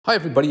Hi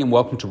everybody and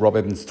welcome to Rob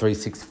Evans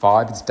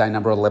 365. It's day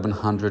number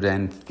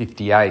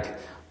 1158,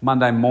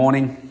 Monday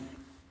morning,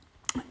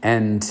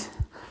 and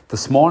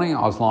this morning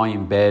I was lying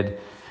in bed,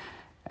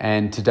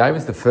 and today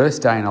was the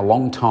first day in a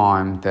long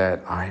time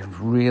that I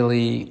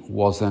really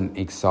wasn't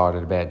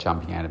excited about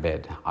jumping out of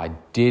bed. I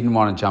didn't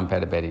want to jump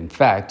out of bed. In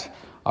fact,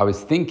 I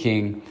was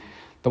thinking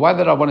the way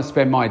that I want to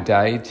spend my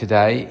day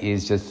today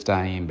is just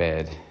staying in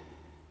bed.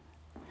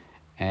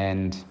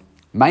 And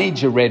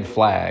major red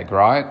flag,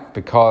 right?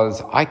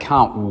 Because I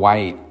can't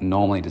wait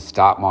normally to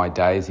start my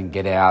days and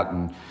get out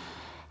and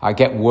I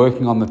get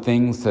working on the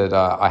things that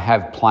I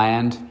have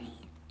planned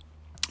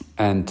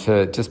and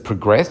to just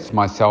progress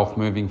myself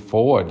moving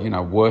forward,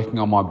 working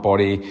on my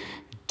body,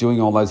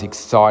 doing all those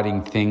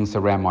exciting things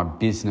around my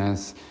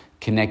business,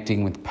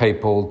 connecting with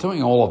people,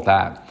 doing all of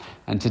that.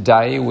 And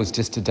today was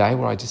just a day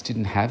where I just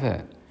didn't have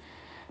it.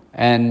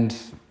 And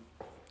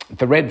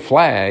the red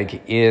flag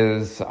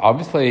is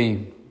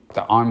obviously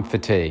that I'm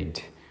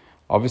fatigued.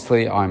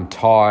 Obviously, I'm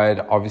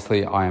tired.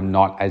 Obviously, I am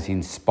not as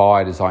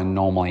inspired as I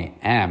normally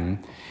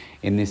am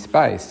in this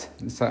space.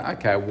 And so,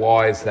 okay,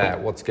 why is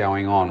that? What's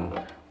going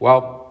on?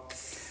 Well,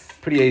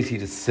 pretty easy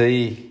to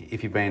see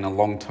if you've been a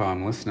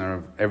long-time listener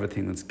of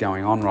everything that's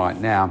going on right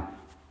now.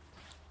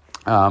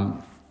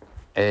 Life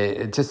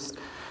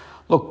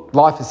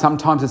is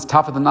sometimes it's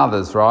tougher than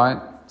others, right?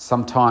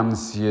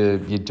 Sometimes you're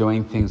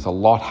doing things a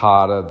lot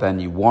harder than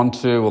you want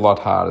to, a lot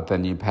harder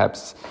than you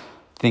perhaps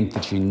think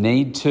that you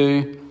need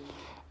to,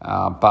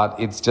 but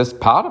it's just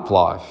part of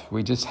life.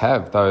 We just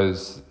have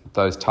those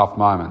tough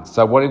moments.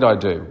 So what did I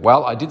do?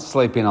 Well, I did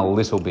sleep in a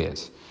little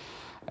bit,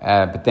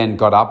 but then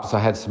got up, so I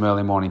had some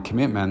early morning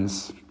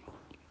commitments,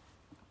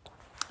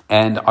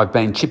 and I've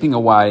been chipping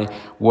away,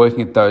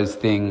 working at those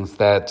things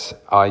that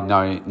I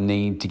know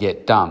need to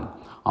get done.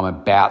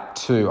 I've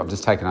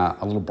just taken a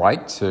little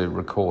break to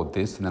record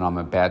this, and then I'm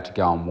about to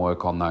go and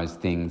work on those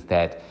things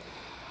that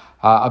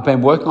I've been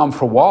working on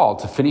for a while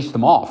to finish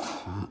them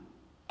off,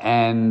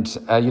 and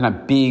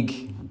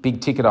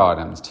big ticket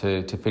items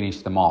to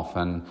finish them off,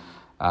 and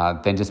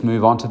then just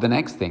move on to the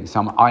next thing.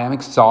 So I am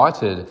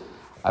excited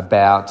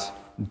about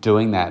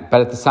doing that,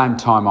 but at the same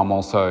time I'm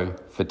also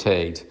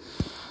fatigued.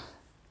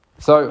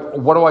 So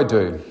what do I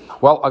do?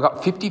 Well, I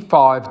got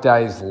 55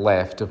 days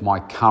left of my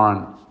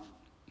current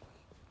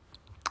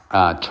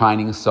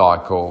training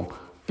cycle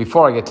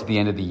before I get to the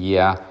end of the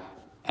year,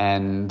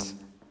 and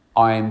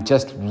I'm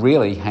just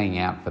really hanging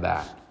out for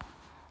that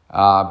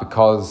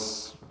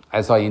because,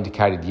 as I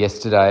indicated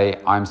yesterday,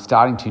 I'm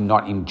starting to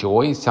not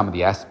enjoy some of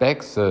the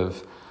aspects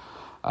of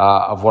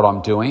what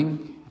I'm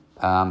doing.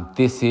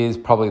 This is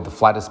probably the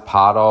flattest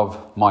part of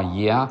my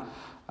year.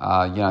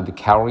 The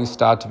calories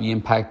start to be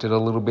impacted a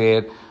little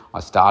bit. I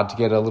start to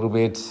get a little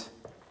bit,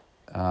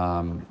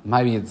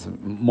 maybe it's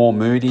more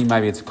moody,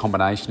 maybe it's a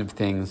combination of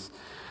things.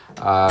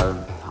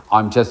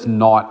 I'm just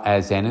not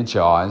as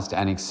energized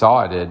and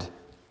excited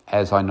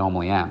as I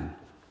normally am.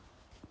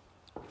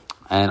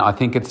 And I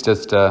think it's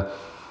just a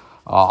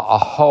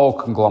whole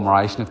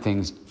conglomeration of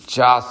things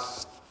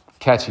just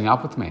catching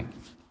up with me.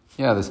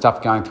 The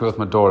stuff going through with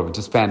my daughter. We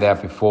just found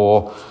out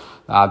before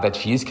that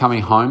she is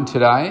coming home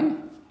today.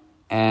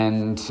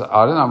 And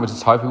I don't know, we're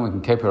just hoping we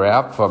can keep her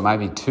out for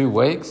maybe 2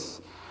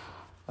 weeks.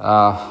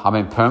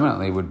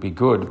 Permanently would be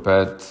good,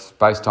 but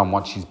based on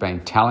what she's been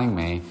telling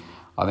me,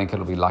 I think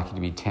it'll be lucky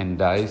to be 10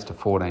 days to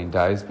 14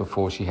 days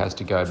before she has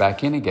to go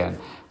back in again.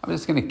 I'm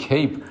just going to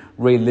keep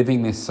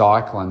reliving this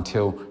cycle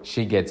until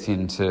she gets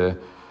into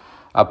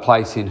a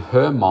place in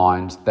her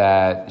mind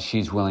that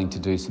she's willing to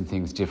do some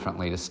things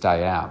differently to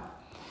stay out.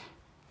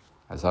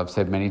 As I've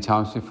said many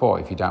times before,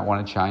 if you don't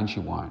want to change,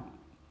 you won't.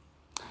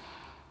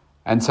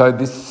 And so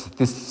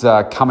this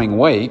coming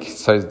week,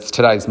 so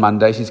today's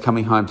Monday, she's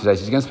coming home today.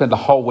 She's going to spend the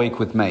whole week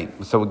with me.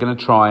 So we're going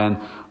to try and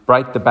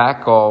break the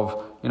back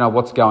of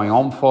what's going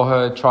on for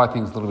her, try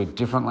things a little bit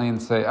differently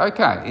and say,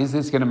 okay, is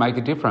this going to make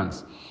a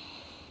difference?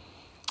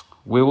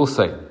 We will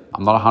see.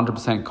 I'm not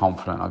 100%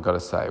 confident, I've got to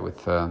say,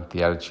 with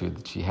the attitude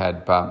that she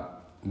had,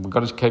 but we've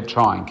got to keep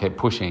trying, keep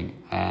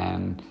pushing,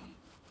 and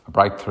a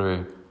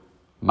breakthrough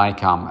may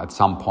come at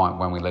some point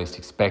when we least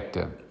expect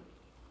it.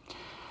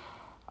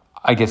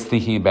 I guess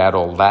thinking about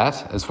all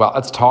that as well,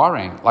 it's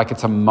tiring.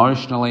 It's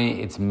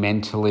emotionally, it's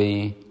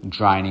mentally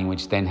draining,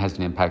 which then has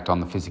an impact on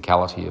the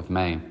physicality of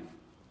me.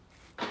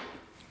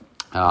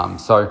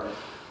 So,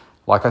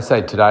 like I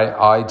said, today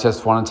I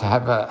just wanted to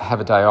have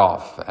a day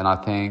off, and I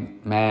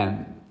think,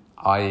 man,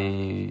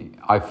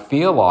 I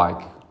feel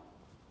like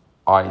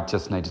I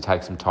just need to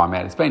take some time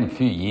out. It's been a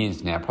few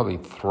years now, probably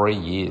 3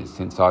 years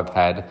since I've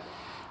had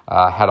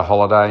a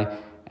holiday,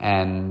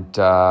 and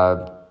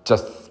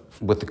just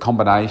with the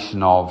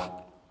combination of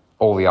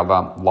all the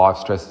other life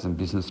stresses and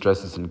business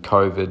stresses and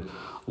COVID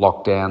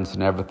lockdowns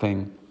and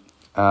everything,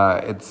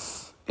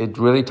 it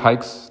really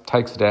takes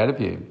it out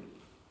of you.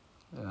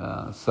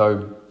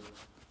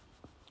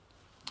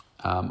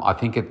 I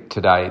think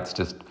today it's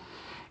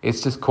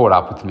just caught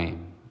up with me.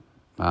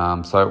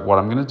 So what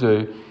I'm going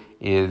to do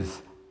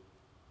is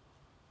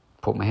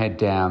put my head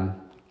down,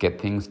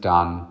 get things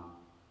done,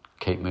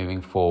 keep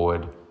moving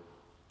forward,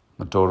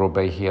 My daughter will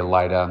be here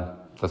later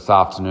this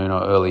afternoon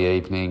or early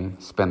evening,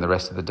 spend the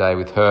rest of the day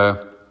with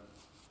her.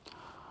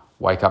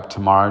 Wake up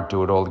tomorrow,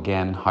 do it all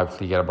again,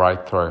 hopefully get a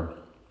breakthrough.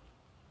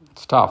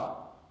 It's tough.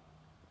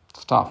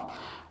 It's tough.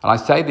 And I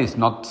say this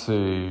not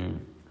to,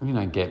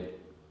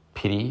 get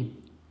pity,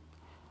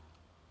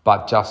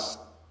 but just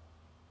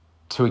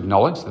to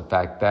acknowledge the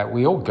fact that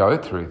we all go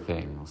through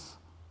things,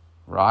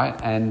 right?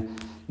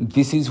 And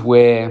this is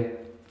where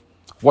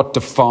what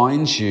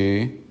defines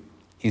you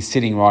is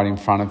sitting right in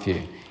front of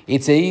you.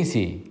 It's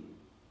easy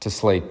to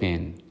sleep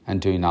in and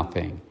do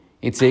nothing.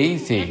 It's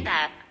easy.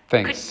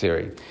 Thanks,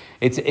 Siri.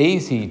 It's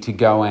easy to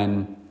go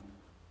and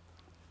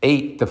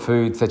eat the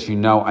foods that you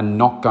know are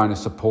not going to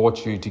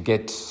support you to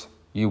get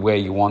you where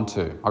you want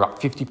to. I've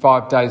got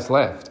 55 days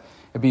left.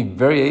 It'd be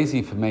very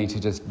easy for me to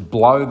just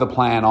blow the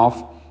plan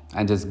off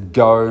and just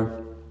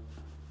go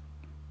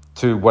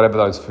to whatever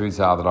those foods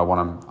are that I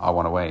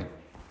want to eat.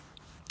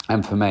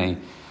 And for me,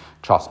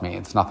 trust me,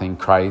 it's nothing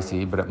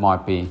crazy, but it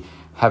might be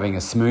having a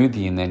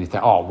smoothie and then you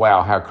think, oh,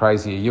 wow, how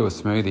crazy are you, a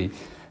smoothie?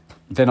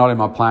 They're not in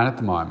my plan at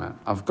the moment.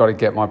 I've got to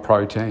get my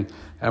protein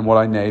and what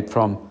I need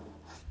from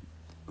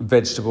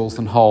vegetables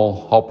and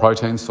whole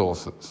protein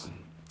sources.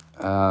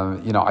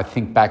 I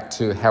think back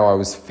to how I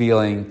was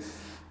feeling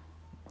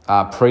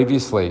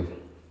previously,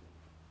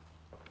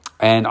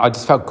 and I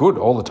just felt good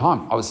all the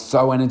time. I was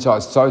so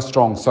energized, so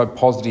strong, so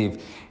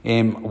positive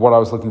in what I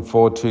was looking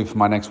forward to for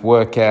my next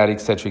workout,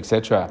 etc.,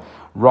 etc.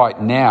 Right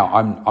now,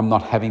 I'm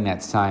not having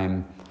that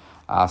same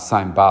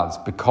buzz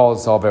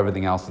because of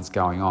everything else that's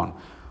going on.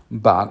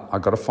 But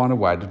I've got to find a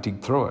way to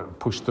dig through it,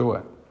 push through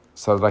it,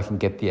 so that I can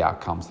get the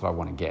outcomes that I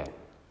want to get.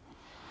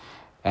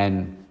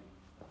 And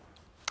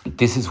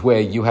this is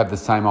where you have the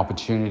same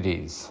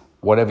opportunities.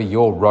 Whatever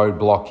your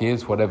roadblock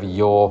is, whatever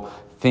your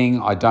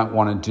thing I don't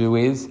want to do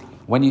is,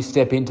 when you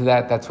step into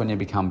that, that's when you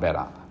become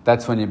better.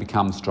 That's when you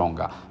become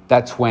stronger.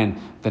 That's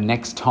when the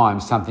next time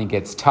something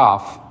gets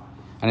tough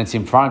and it's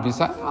in front of you,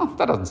 say, oh,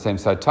 that doesn't seem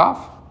so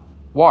tough.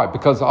 Why?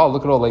 Because,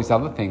 look at all these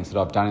other things that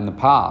I've done in the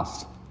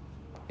past.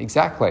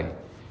 Exactly.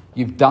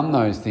 You've done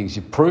those things.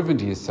 You've proven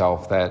to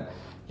yourself that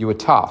you are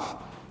tough.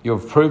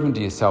 You've proven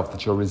to yourself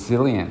that you're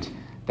resilient,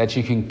 that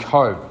you can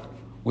cope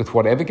with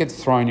whatever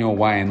gets thrown your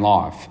way in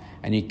life,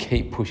 and you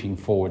keep pushing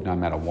forward no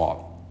matter what.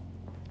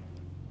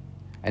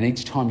 And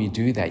each time you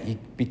do that, you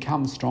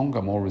become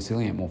stronger, more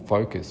resilient, more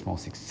focused, more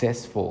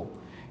successful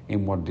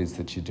in what it is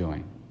that you're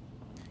doing.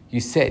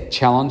 You set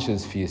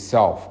challenges for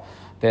yourself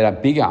that are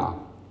bigger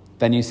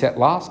than you set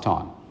last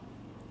time.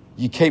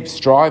 You keep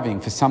striving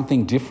for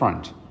something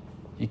different.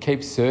 You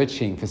keep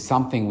searching for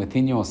something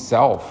within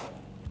yourself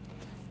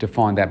to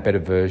find that better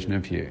version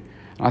of you.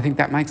 And I think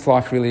that makes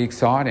life really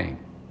exciting.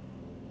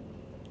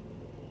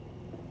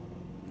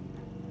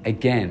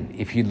 Again,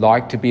 if you'd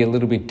like to be a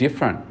little bit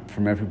different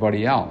from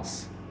everybody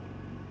else,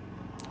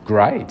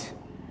 great.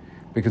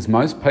 Because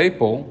most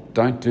people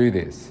don't do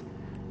this.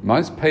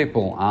 Most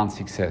people aren't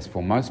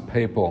successful. Most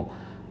people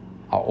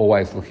are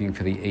always looking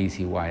for the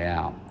easy way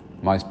out.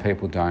 Most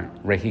people don't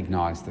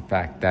recognise the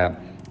fact that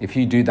if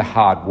you do the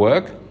hard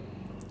work,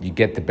 you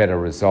get the better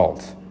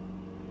result.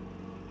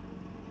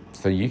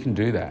 So you can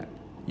do that.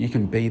 You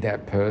can be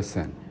that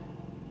person.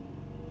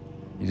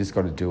 You just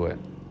got to do it.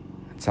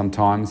 And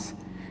sometimes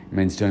it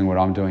means doing what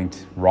I'm doing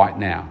right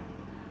now.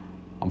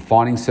 I'm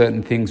finding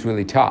certain things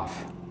really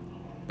tough,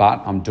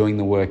 but I'm doing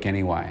the work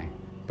anyway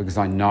because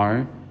I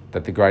know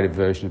that the greater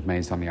version of me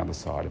is on the other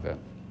side of it.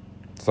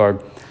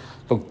 So,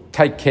 look,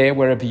 take care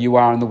wherever you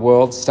are in the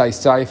world. Stay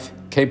safe.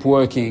 Keep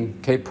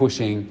working. Keep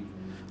pushing.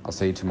 I'll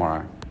see you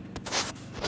tomorrow.